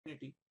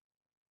infinity.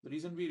 The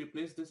reason we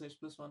replace this h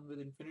plus 1 with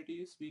infinity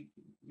is we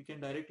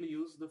can directly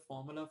use the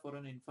formula for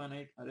an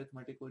infinite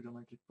arithmetical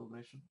geometric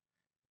progression.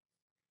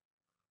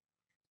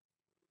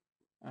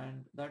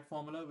 And that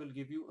formula will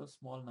give you a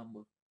small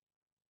number.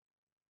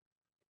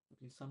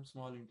 Okay, some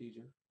small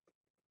integer.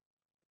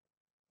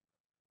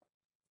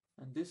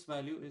 And this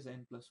value is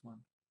n plus 1.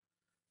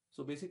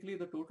 So basically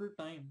the total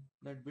time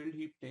that build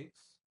heap takes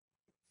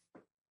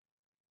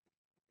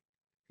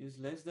is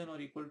less than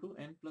or equal to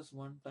n plus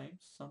 1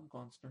 times some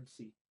constant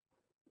c.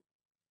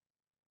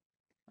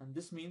 And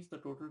this means the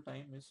total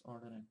time is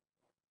order n.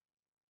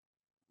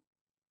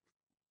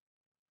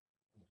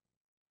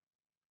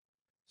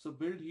 So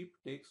build heap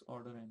takes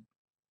order n.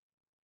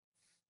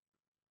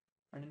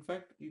 And in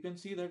fact, you can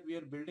see that we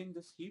are building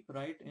this heap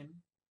right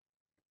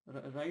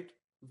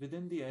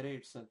within the array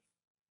itself,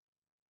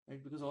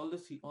 right? Because all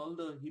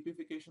the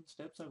heapification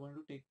steps are going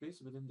to take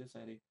place within this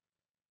array.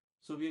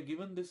 So we are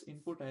given this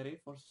input array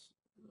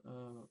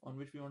on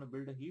which we want to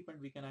build a heap, and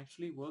we can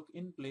actually work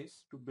in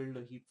place to build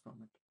a heap from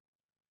it.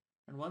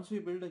 And once we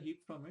build a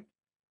heap from it,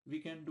 we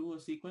can do a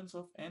sequence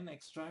of n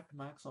extract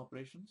max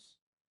operations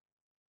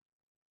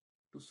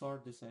to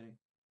sort this array.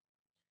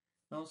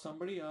 Now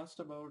somebody asked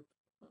about,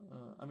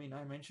 I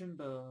mentioned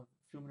a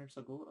few minutes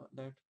ago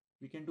that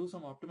we can do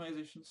some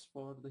optimizations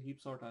for the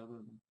heap sort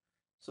algorithm.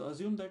 So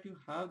assume that you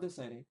have this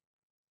array,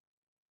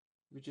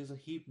 which is a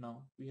heap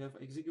now. We have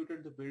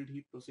executed the build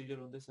heap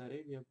procedure on this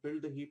array. We have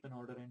built the heap in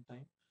order n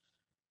time.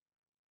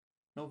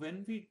 Now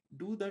when we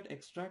do that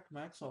extract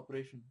max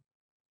operation,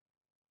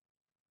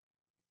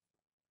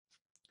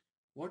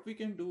 what we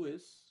can do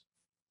is,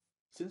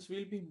 since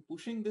we'll be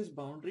pushing this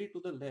boundary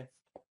to the left,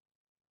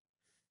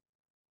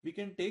 we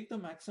can take the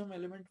maximum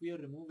element we are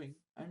removing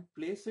and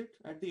place it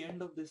at the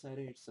end of this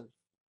array itself.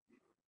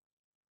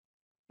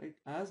 Right?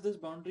 As this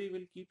boundary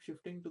will keep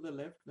shifting to the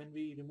left when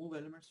we remove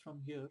elements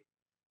from here,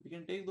 we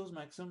can take those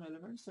maximum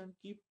elements and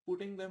keep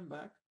putting them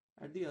back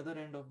at the other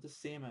end of the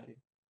same array.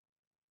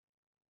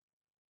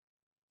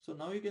 So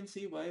now you can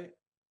see why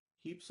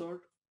heap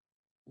sort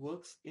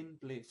works in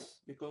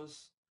place,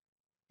 because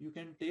you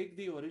can take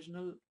the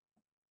original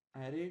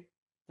array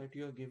that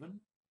you are given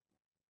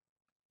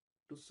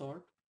to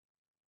sort.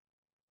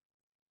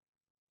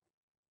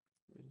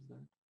 Where is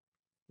that?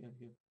 Yeah,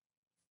 here.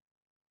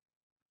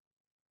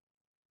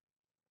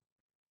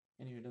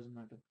 Anyway, it doesn't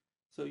matter.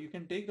 So you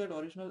can take that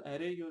original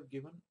array you're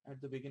given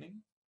at the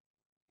beginning.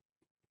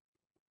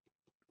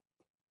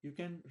 You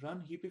can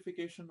run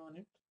heapification on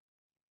it,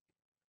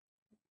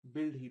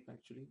 build heap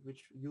actually,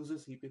 which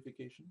uses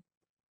heapification.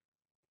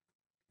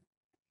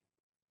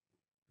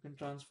 You can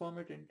transform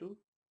it into,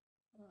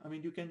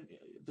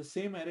 the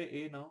same array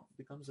A now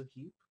becomes a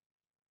heap.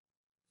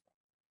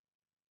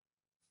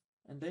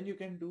 And then you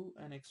can do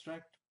an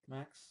extract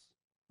max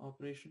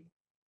operation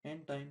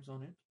n times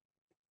on it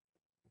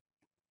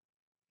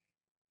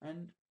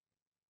and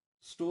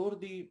store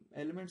the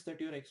elements that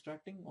you're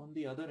extracting on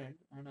the other end.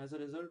 And as a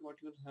result, what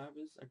you'll have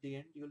is at the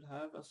end, you'll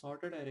have a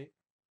sorted array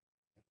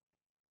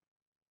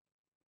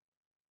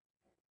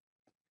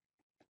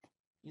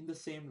in the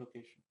same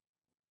location.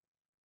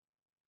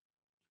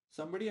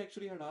 Somebody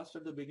actually had asked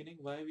at the beginning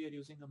why we are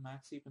using a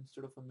max heap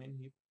instead of a min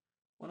heap.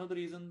 One of the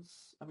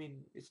reasons,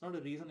 it's not a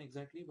reason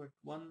exactly, but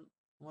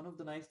one of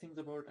the nice things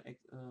about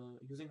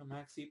using a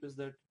max heap is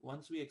that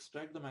once we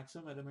extract the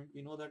maximum element,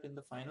 we know that in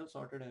the final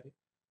sorted array,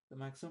 the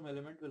maximum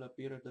element will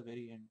appear at the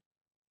very end.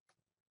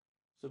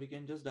 So we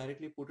can just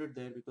directly put it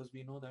there because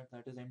we know that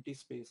that is empty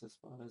space as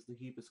far as the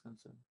heap is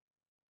concerned.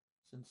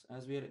 Since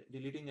as we are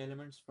deleting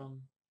elements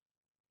from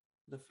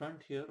the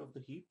front here of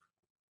the heap,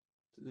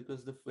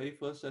 because the very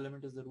first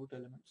element is the root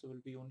element, so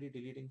we'll be only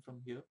deleting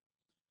from here.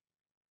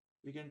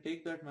 We can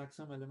take that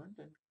maximum element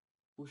and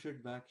push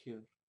it back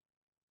here.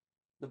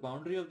 The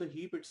boundary of the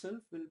heap itself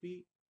will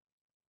be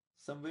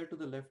somewhere to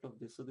the left of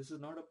this. So this is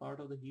not a part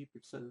of the heap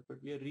itself, but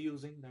we are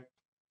reusing that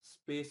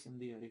space in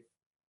the array.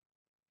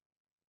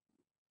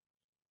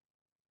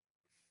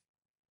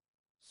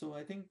 So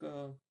I think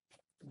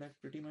that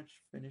pretty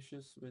much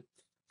finishes with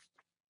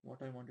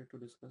what I wanted to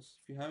discuss.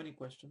 If you have any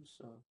questions,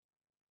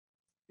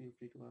 feel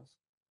free to ask.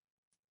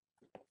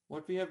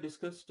 What we have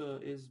discussed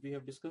is we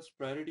have discussed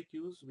priority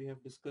queues. We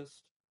have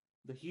discussed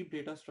the heap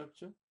data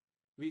structure.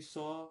 We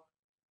saw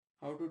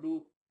how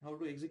to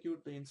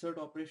execute the insert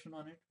operation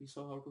on it. We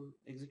saw how to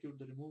execute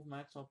the remove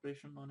max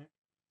operation on it.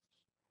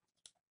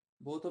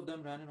 Both of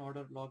them ran in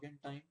order log n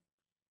time.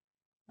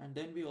 And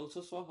then we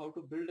also saw how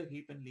to build a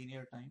heap in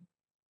linear time.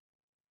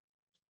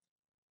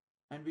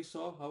 And we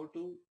saw how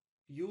to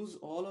use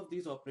all of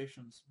these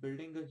operations,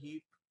 building a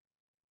heap,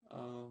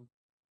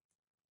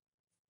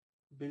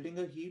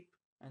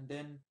 and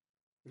then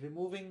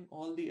removing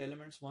all the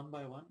elements one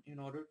by one in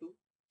order to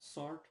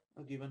sort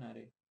a given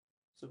array.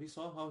 So we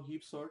saw how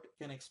heap sort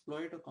can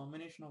exploit a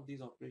combination of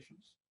these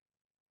operations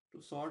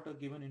to sort a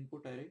given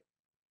input array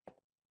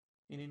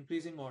in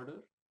increasing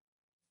order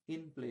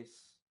in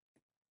place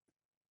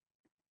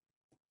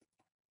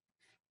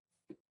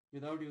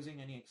without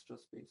using any extra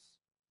space.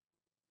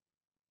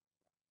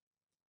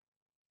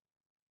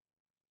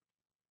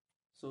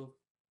 So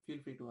Feel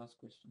free to ask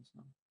questions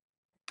now.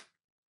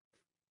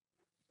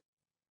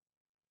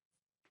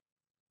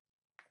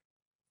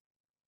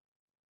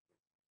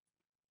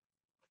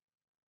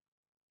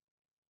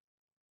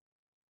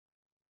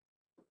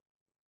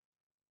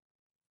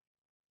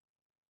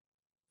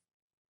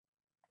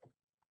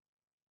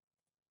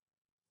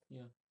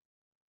 Yeah.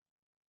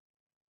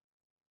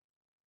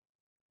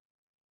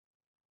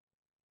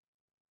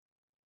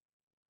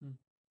 Hmm.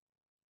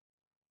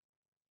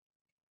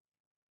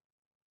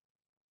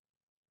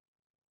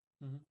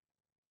 Mm-hmm.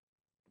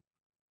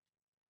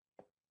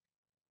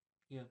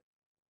 Yeah.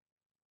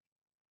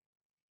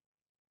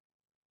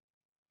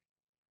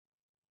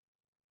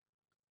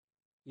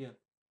 Yeah.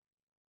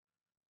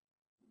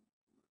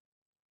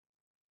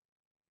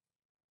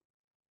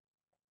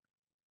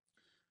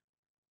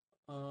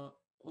 Uh,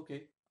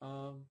 okay.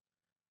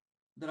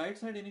 The right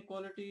side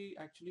inequality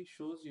actually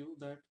shows you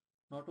that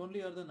not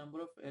only are the number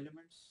of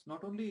elements,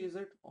 not only is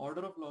it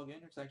order of log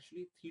n, it's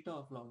actually theta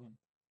of log n,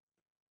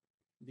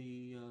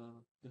 the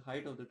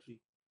height of the tree.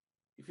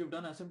 If you've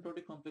done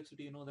asymptotic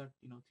complexity, you know that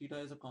theta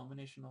is a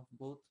combination of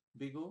both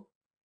big O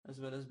as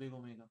well as big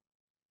omega.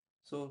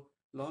 So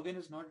log n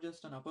is not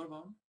just an upper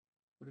bound,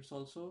 but it's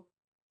also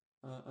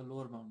a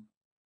lower bound.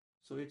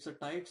 So it's a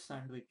tight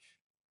sandwich.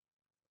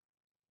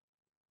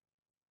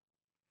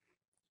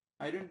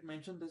 I didn't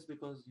mention this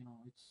because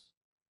it's.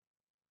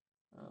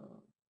 Uh,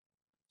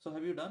 so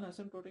have you done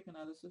asymptotic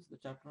analysis? The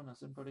chapter on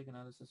asymptotic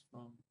analysis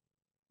from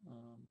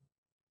um,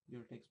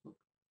 your textbook?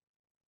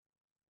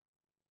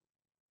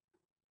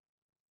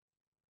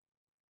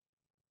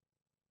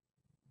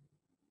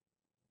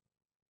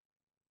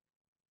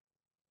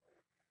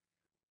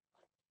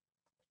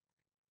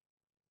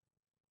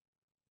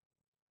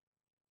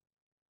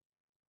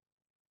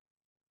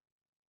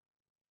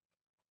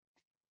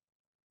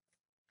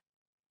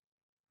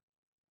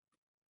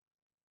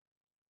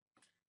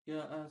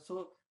 Yeah.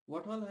 So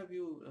what all have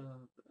you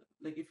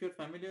like? If you're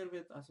familiar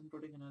with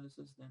asymptotic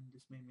analysis, then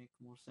this may make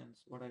more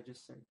sense. What I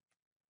just said,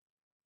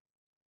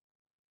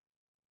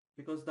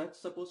 because that's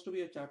supposed to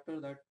be a chapter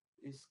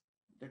is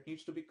that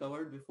needs to be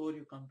covered before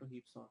you come to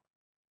heap sort.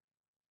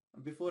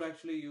 Before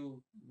actually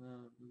you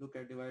look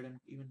at divide and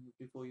even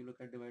before you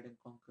look at divide and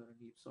conquer and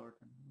heap sort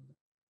and all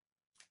that.